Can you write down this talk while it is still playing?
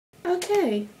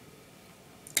Okay,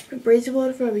 abrasive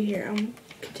photophobia here. I'm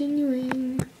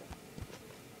continuing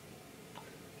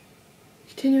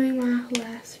my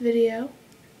last video.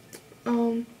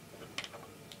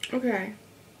 Okay.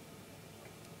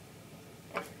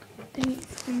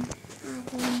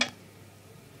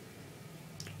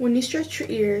 When you stretch your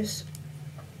ears,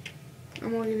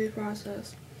 I'm gonna give you the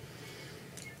process.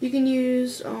 You can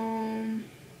use you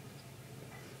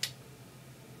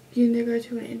can either go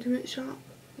to an intimate shop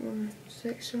or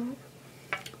sex shop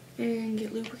and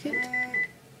get lubricant,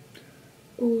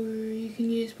 or you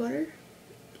can use butter,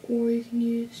 or you can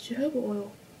use jojoba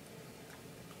oil.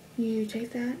 You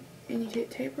take that and you take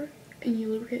taper and you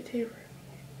lubricate taper.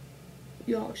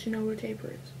 Y'all should know what a taper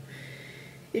is.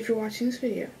 If you're watching this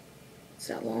video, it's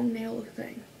that long nail looking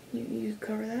thing. You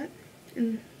cover that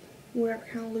and whatever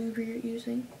kind of lube you're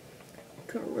using,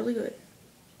 cover it really good.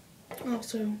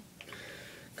 Also,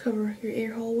 cover your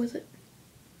ear hole with it.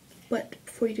 But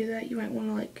before you do that, you might want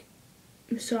to like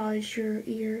massage your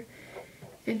ear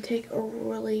and take a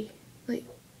really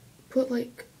put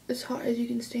like as hot as you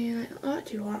can stand, like not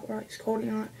too hot or like scalding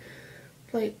hot,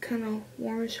 like kind of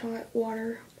warmish hot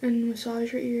water, and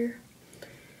massage your ear.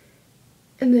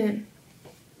 And then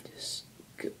just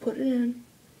put it in,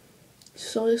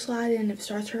 slowly slide in. If it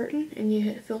starts hurting and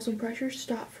you feel some pressure,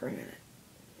 stop for a minute.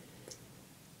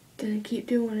 Then keep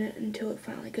doing it until it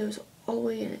finally goes all the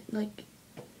way in it.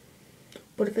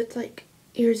 But if it's like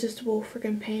irresistible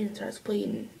freaking pain and starts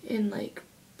bleeding and like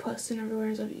pus and everywhere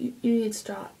and stuff, you need to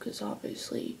stop, because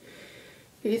obviously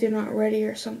you're either not ready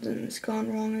or something's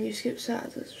gone wrong, or you skip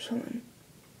sizes or something.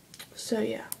 So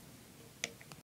yeah.